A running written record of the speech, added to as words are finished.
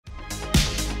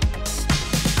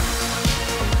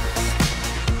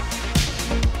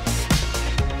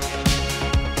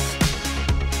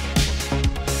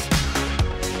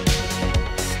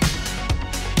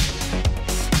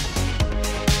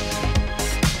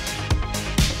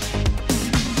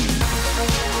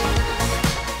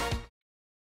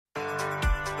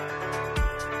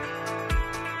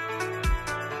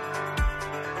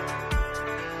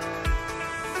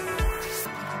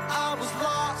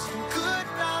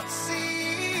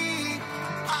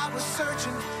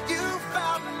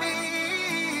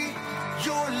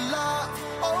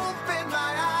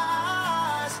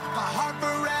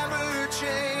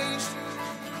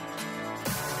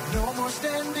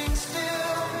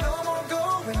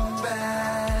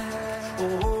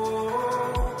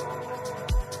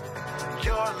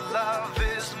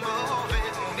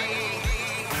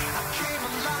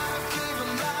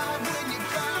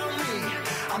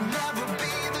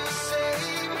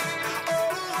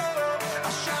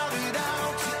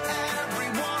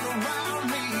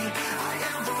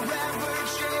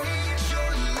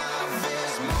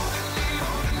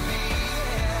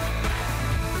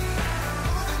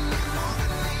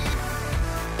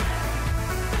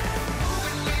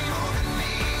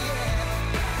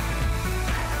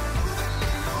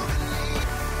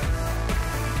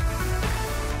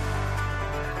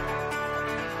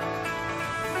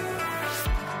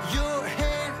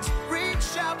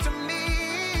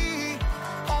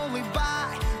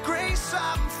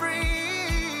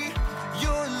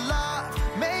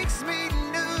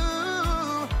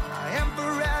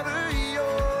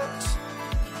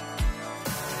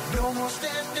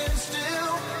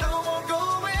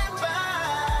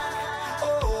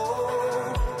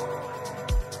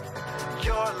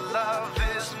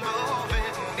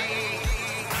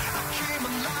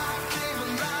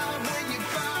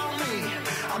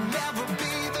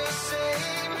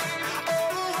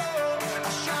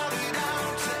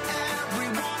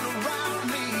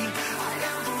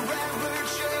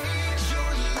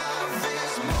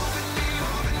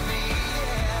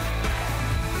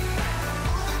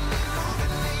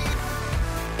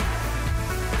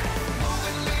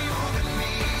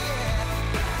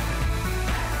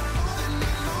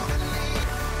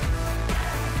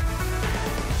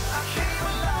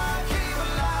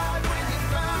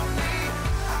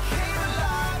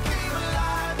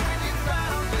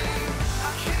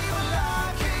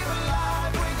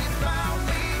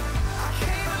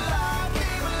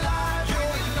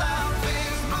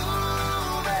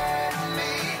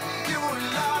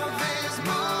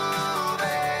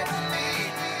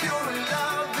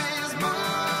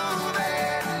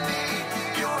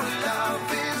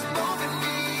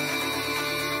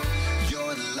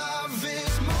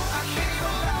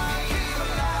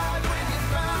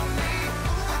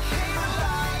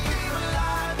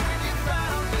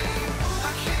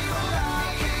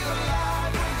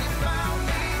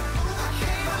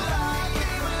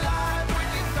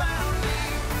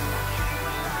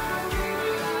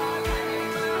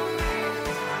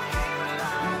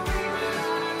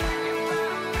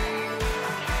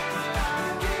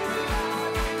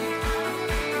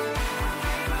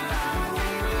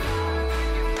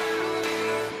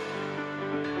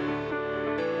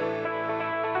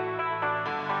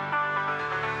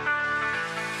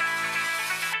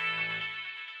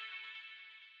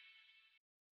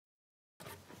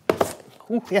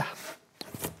Ooh. Yeah.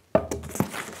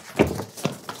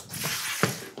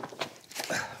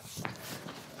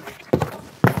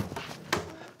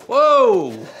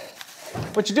 Whoa!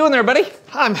 What you doing there, buddy?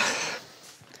 I've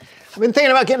been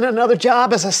thinking about getting another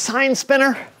job as a sign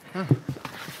spinner. Huh.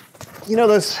 You know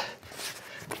those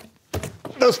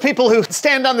people who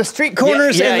stand on the street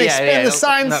corners and they spin the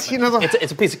signs? No, you know,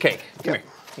 it's a piece of cake. Come here.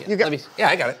 You got? Yeah,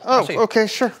 I got it. Oh, okay,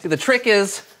 sure. See, the trick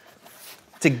is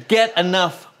to get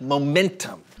enough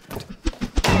momentum.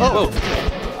 Oh.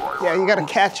 Yeah, you got to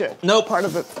catch it. Nope. Part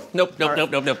of it. Nope.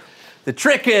 The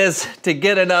trick is to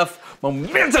get enough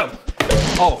momentum.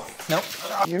 Oh, nope.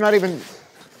 You're not even...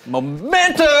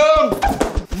 Momentum! Oh,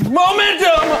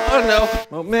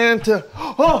 no. Momentum.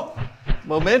 Oh,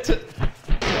 momentum.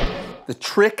 The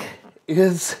trick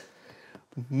is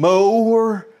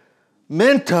momentum.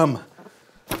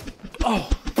 Oh,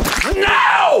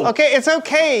 no! Okay, it's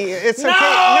okay. It's okay.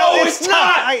 No, it's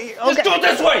not! Okay. Let's do it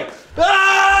this way.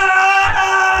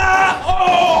 Ah!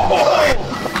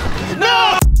 Oh!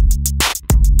 No!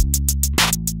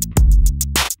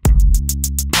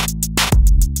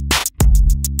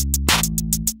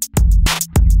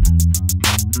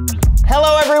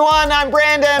 Hello, everyone. I'm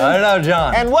Brandon. Hello,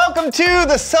 John. And welcome to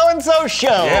the So-and-So Show.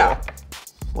 Yeah.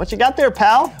 What you got there,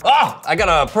 pal? Oh, I got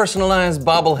a personalized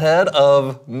bobblehead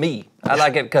of me. I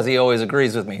like it because he always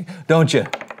agrees with me, don't you?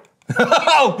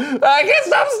 Oh, I can't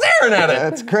stop staring at it.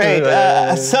 That's great.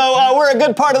 So we're a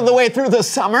good part of the way through the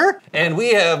summer. And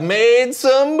we have made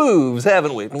some moves,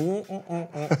 haven't we?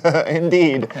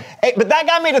 Indeed. Hey, but that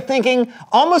got me to thinking,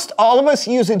 almost all of us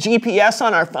use a GPS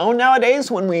on our phone nowadays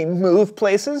when we move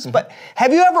places. But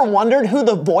have you ever wondered who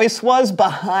the voice was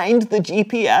behind the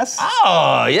GPS?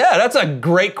 Oh, yeah, that's a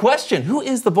great question. Who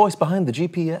is the voice behind the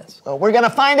GPS? Well, we're gonna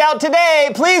find out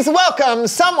today. Please welcome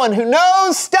someone who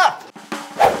knows stuff.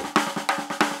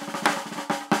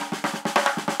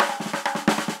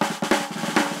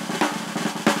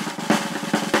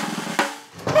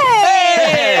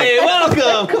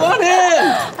 Come on in.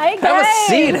 Hi,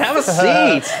 guys. Have a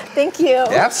seat. Thank you.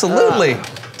 Absolutely.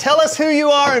 Tell us who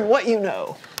you are and what you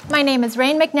know. My name is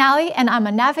Rain McNally, and I'm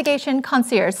a navigation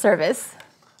concierge service.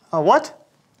 A what?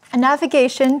 A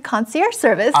navigation concierge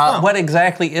service. What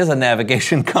exactly is a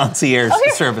navigation concierge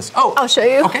service? Oh, I'll show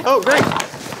you. Okay. Oh, great.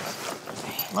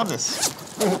 Love this.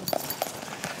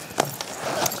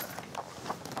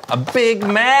 A big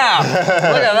map.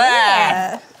 Look at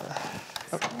that.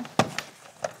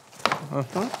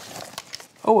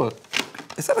 Oh,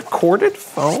 is that a corded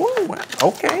phone?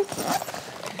 Okay.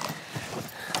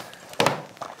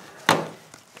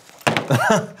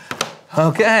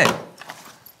 Okay.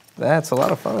 That's a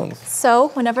lot of phones. So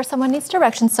whenever someone needs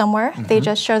directions somewhere, they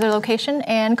just share their location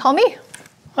and call me.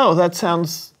 Oh, that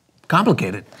sounds...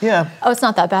 complicated. Yeah. Oh, it's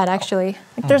not that bad, actually.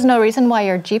 There's no reason why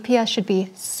your GPS should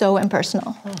be so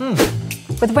impersonal.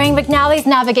 With Rain McNally's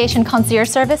navigation concierge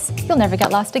service, you'll never get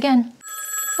lost again.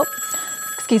 Oh,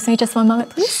 excuse me, just one moment,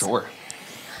 please. Sure.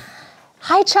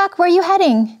 Hi, Chuck, where are you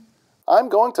heading? I'm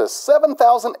going to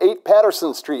 7008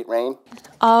 Patterson Street, Rain.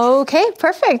 Okay,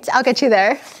 perfect. I'll get you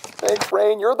there. Thanks,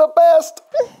 Rain. You're the best.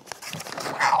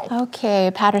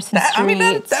 Okay, Patterson Street. I mean,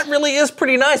 that really is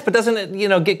pretty nice, but doesn't it,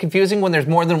 get confusing when there's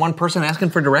more than one person asking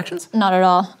for directions? Not at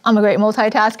all. I'm a great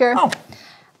multitasker. Oh.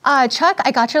 Chuck,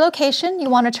 I got your location. You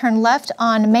want to turn left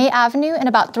on May Avenue in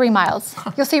about 3 miles.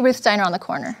 You'll see Ruth's Diner on the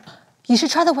corner. You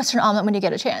should try the Western omelet when you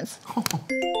get a chance.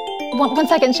 One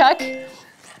second, Chuck.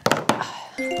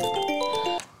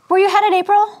 Where you headed,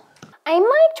 April? I'm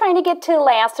trying to get to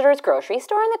Lassiter's grocery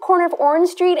store on the corner of Orange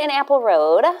Street and Apple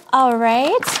Road. All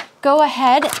right. Go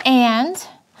ahead and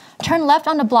turn left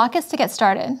on the Blockus to get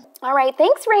started. All right,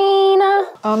 thanks, Rain.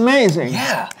 Amazing.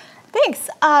 Yeah. Thanks.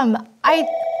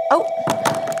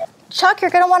 Chuck,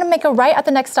 you're gonna want to make a right at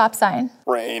the next stop sign.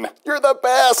 Rain, you're the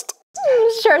best.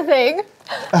 Sure thing.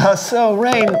 So,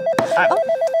 Rain,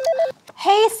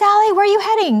 Hey, Sally, where are you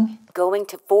heading? Going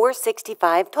to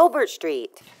 465 Tolbert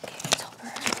Street.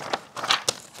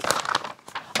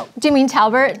 Oh, do you mean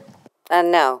Talbert?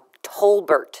 No,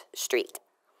 Tolbert Street.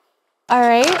 All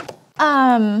right.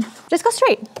 Just go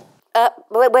straight.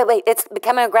 Wait. It's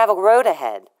becoming a gravel road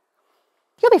ahead.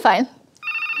 You'll be fine.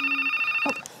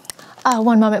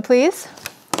 One moment, please.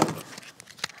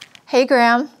 Hey,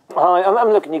 Graham. Hi, I'm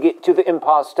looking to get to the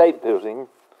Empire State Building.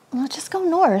 Well, just go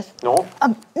north. North?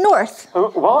 North.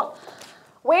 What?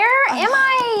 Where am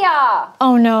I?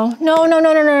 Oh, no. No.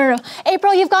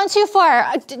 April, you've gone too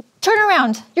far. Turn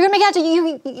around. You're gonna make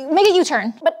make a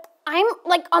U-turn. But I'm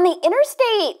on the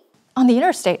interstate. On the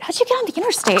interstate? How'd you get on the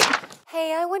interstate?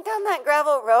 Hey, I went down that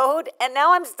gravel road and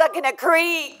now I'm stuck in a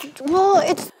creek. Well,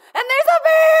 it's... And there's a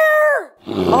bear!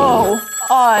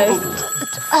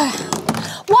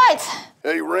 What?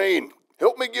 Hey, Rain,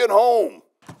 help me get home.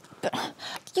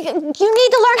 You need to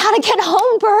learn how to get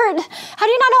home, Bert. How do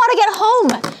you not know how to get home?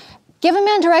 Give a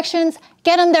man directions,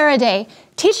 get him there a day.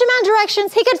 Teach a man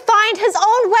directions, he could find his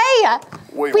own way.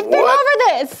 Wait, We've been over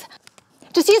this.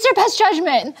 Just use your best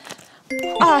judgment.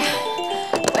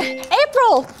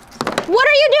 April, what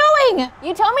are you doing?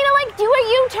 You told me to like do a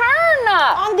U-turn.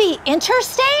 On the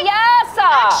interstate? Yes.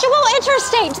 Actual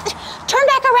interstate. Turn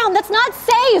back around, that's not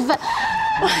safe.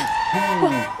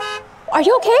 Are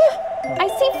you okay? I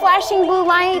see flashing blue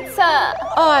lights.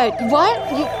 What?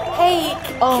 Hey,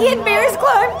 can bears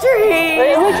climb trees?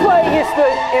 Hey, which way is the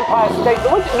Empire State?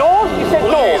 Which, north? You said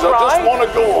Please, north, I just right? want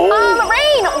to go home.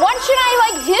 Rain, what should I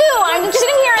like do? I'm just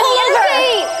sitting here in the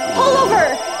interstate. Pull over!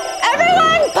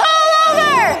 Everyone, pull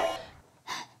over!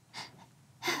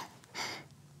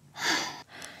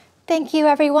 Thank you,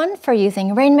 everyone, for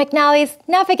using Rain McNally's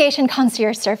Navigation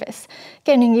Concierge Service,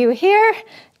 getting you here,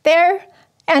 there,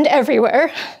 and everywhere.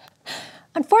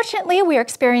 Unfortunately, we are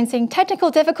experiencing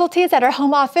technical difficulties at our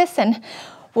home office, and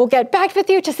we'll get back with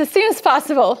you just as soon as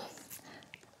possible.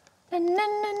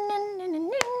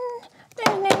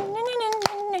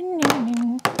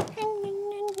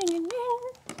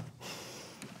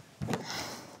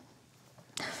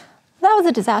 That was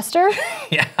a disaster.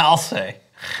 Yeah, I'll say.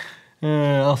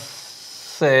 I'll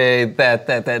say that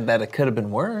it could have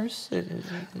been worse.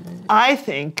 I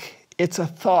think it's a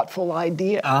thoughtful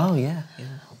idea. Oh, yeah.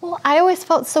 Well, I always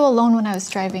felt so alone when I was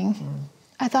driving.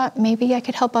 I thought maybe I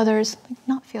could help others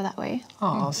not feel that way.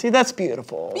 Oh, see, that's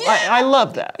beautiful. Yeah. I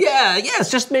love that. Yeah,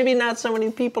 it's just maybe not so many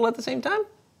people at the same time.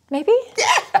 Maybe?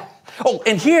 Yeah. Oh,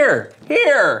 and here.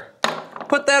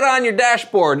 Put that on your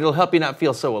dashboard. It'll help you not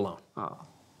feel so alone.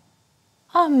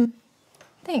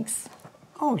 Thanks.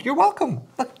 Oh, you're welcome.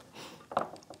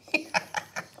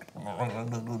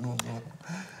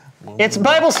 It's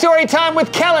Bible story time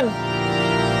with Kellen.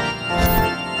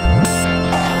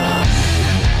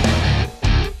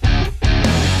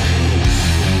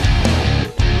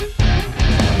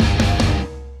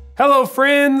 Hello,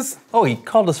 friends. Oh, he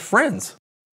called us friends.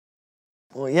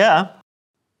 Well, yeah.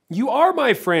 You are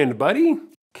my friend, buddy.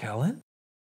 Kellen?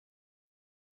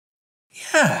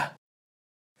 Yeah,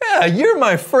 you're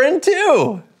my friend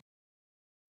too.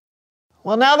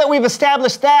 Well, now that we've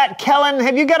established that, Kellen,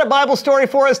 have you got a Bible story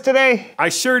for us today? I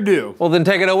sure do. Well, then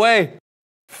take it away,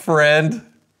 friend.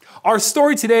 Our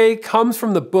story today comes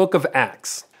from the book of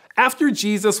Acts. After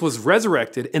Jesus was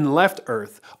resurrected and left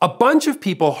earth, a bunch of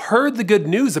people heard the good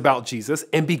news about Jesus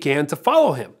and began to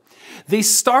follow him. They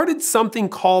started something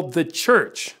called the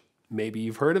church. Maybe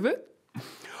you've heard of it?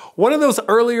 One of those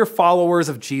earlier followers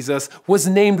of Jesus was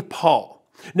named Paul.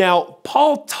 Now,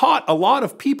 Paul taught a lot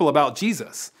of people about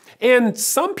Jesus, and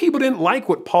some people didn't like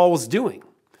what Paul was doing.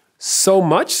 So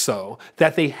much so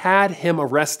that they had him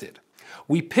arrested.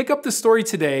 We pick up the story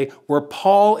today where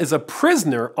Paul is a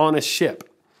prisoner on a ship.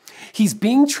 He's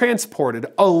being transported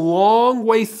a long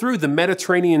way through the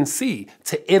Mediterranean Sea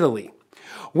to Italy.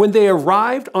 When they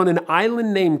arrived on an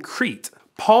island named Crete,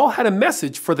 Paul had a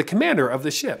message for the commander of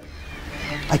the ship.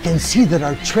 I can see that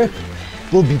our trip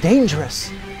will be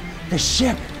dangerous. The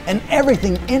ship and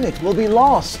everything in it will be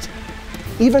lost.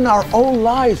 Even our own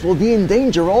lives will be in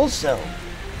danger also.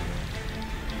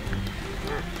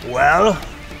 Well,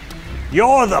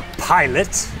 you're the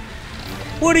pilot.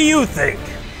 What do you think?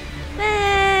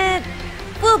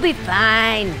 We'll be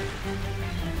fine.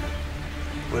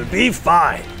 We'll be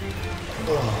fine.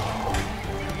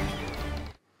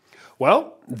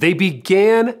 Well, they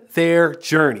began their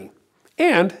journey.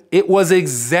 And it was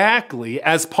exactly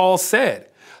as Paul said.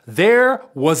 There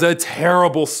was a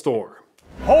terrible storm.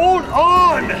 Hold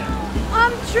on!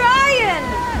 I'm trying!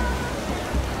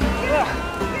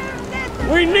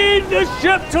 We need this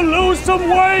ship to lose some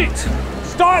weight!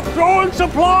 Start throwing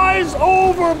supplies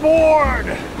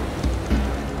overboard!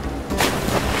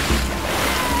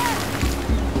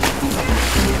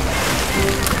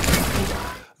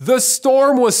 The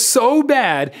storm was so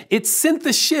bad, it sent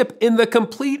the ship in the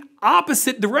complete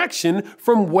opposite direction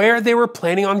from where they were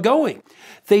planning on going.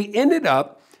 They ended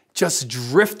up just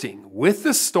drifting with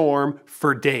the storm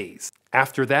for days.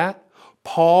 After that,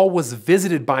 Paul was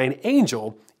visited by an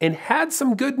angel and had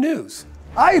some good news.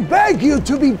 I beg you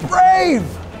to be brave.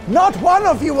 Not one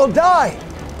of you will die.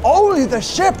 Only the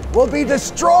ship will be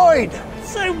destroyed.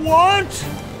 Say what?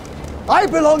 I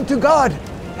belong to God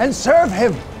and serve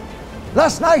him.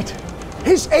 Last night,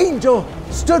 his angel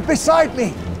stood beside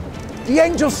me. The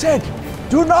angel said,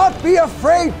 "Do not be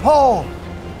afraid, Paul.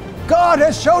 God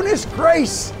has shown his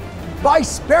grace by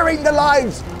sparing the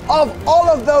lives of all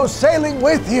of those sailing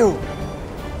with you.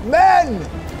 Men,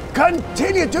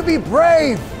 continue to be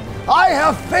brave. I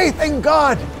have faith in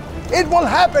God. It will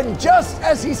happen just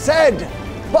as he said.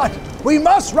 But we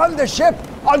must run the ship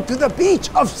onto the beach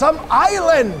of some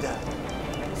island.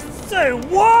 Say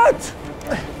what?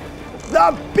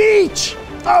 The beach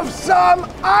of some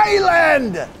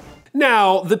island!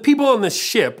 Now, the people on the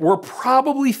ship were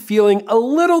probably feeling a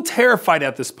little terrified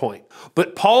at this point,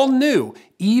 but Paul knew,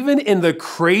 even in the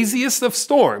craziest of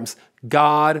storms,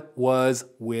 God was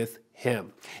with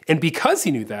him. And because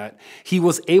he knew that, he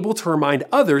was able to remind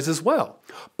others as well.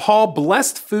 Paul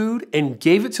blessed food and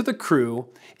gave it to the crew,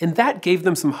 and that gave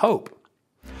them some hope.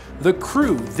 The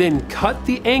crew then cut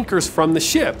the anchors from the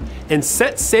ship and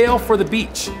set sail for the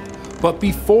beach. But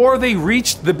before they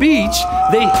reached the beach,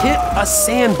 they hit a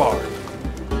sandbar.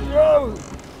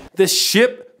 The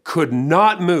ship could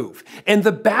not move, and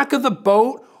the back of the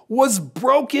boat was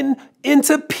broken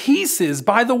into pieces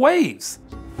by the waves.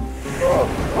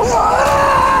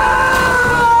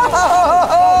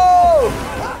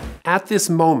 At this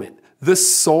moment, the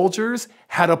soldiers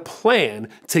had a plan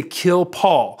to kill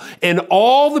Paul and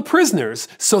all the prisoners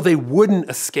so they wouldn't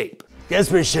escape. Guess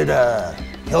we should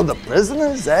kill the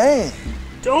prisoners, eh?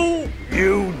 Don't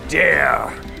you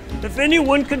dare. If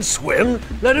anyone can swim,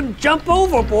 let him jump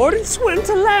overboard and swim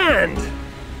to land.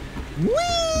 Whee!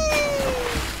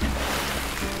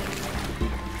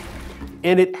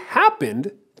 And it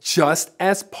happened just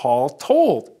as Paul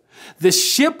told. The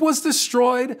ship was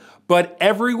destroyed, but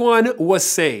everyone was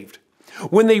saved.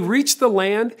 When they reached the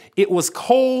land, it was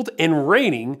cold and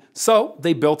raining, so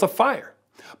they built a fire.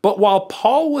 But while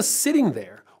Paul was sitting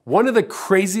there, one of the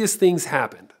craziest things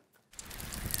happened.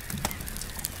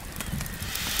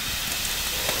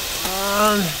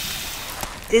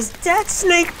 Is that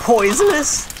snake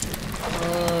poisonous?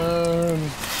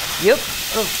 Yep.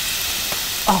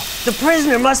 Oh, the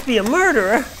prisoner must be a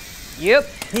murderer. Yep.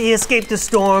 He escaped the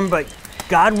storm, but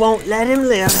God won't let him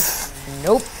live.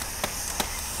 Nope.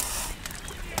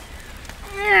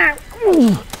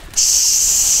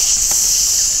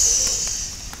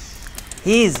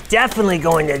 He's definitely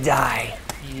going to die.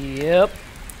 Yep.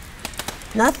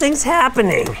 Nothing's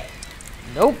happening.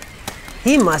 Nope.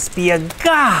 He must be a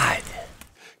god.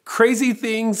 Crazy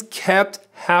things kept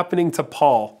happening to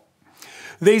Paul.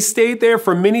 They stayed there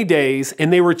for many days,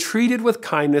 and they were treated with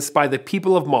kindness by the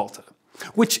people of Malta,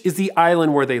 which is the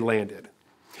island where they landed.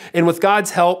 And with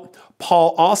God's help,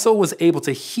 Paul also was able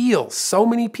to heal so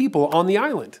many people on the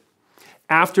island.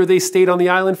 After they stayed on the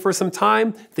island for some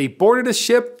time, they boarded a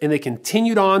ship and they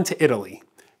continued on to Italy.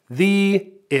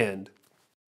 The end.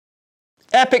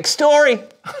 Epic story.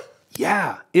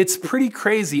 Yeah, it's pretty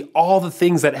crazy all the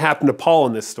things that happened to Paul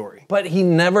in this story. But he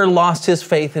never lost his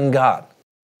faith in God.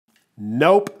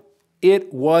 Nope,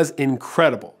 it was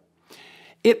incredible.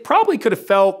 It probably could have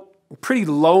felt pretty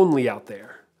lonely out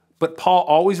there, but Paul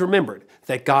always remembered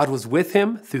that God was with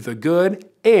him through the good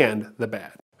and the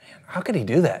bad. Man, how could he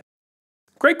do that?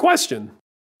 Great question.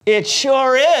 It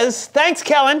sure is. Thanks,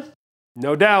 Kellen.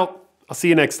 No doubt. I'll see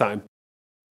you next time.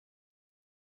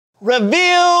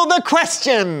 Reveal the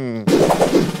question.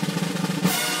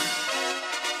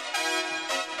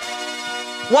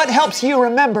 What helps you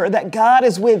remember that God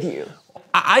is with you?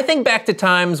 I think back to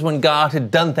times when God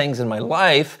had done things in my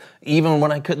life, even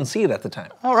when I couldn't see it at the time.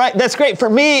 All right, that's great. For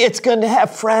me, it's good to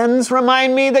have friends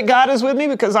remind me that God is with me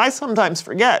because I sometimes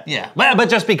forget. Yeah, but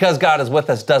just because God is with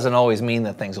us doesn't always mean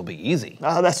that things will be easy.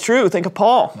 That's true. Think of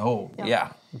Paul. Oh,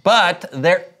 yeah. But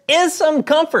there is some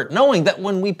comfort knowing that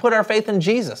when we put our faith in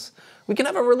Jesus, we can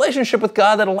have a relationship with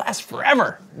God that'll last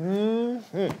forever.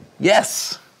 Mm-hmm.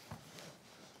 Yes.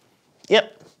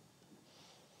 Yep.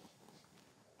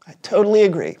 I totally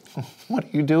agree. What are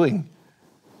you doing?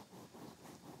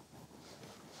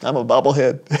 I'm a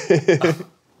bobblehead.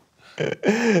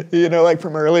 You know, like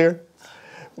from earlier,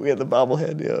 we had the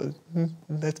bobblehead. Yeah,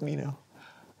 that's me now.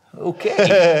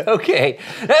 Okay, okay.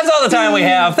 That's all the time we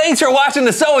have. Thanks for watching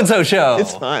the So-and-So Show.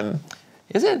 It's fun.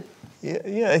 Is it?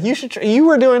 Yeah. You should. You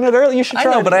were doing it earlier. You should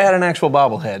try. I know, but I had an actual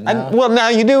bobblehead. Well, now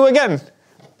you do again.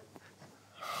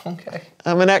 Okay.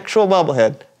 I'm an actual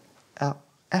bobblehead.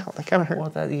 Ow, that kind of hurt.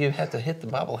 Well, you have to hit the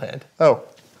bobblehead. Oh.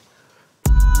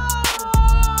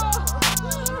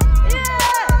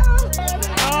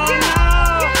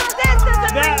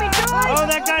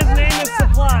 That guy's name is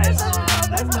Supplies.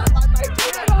 That's not like my people.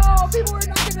 People are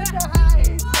not going to know how.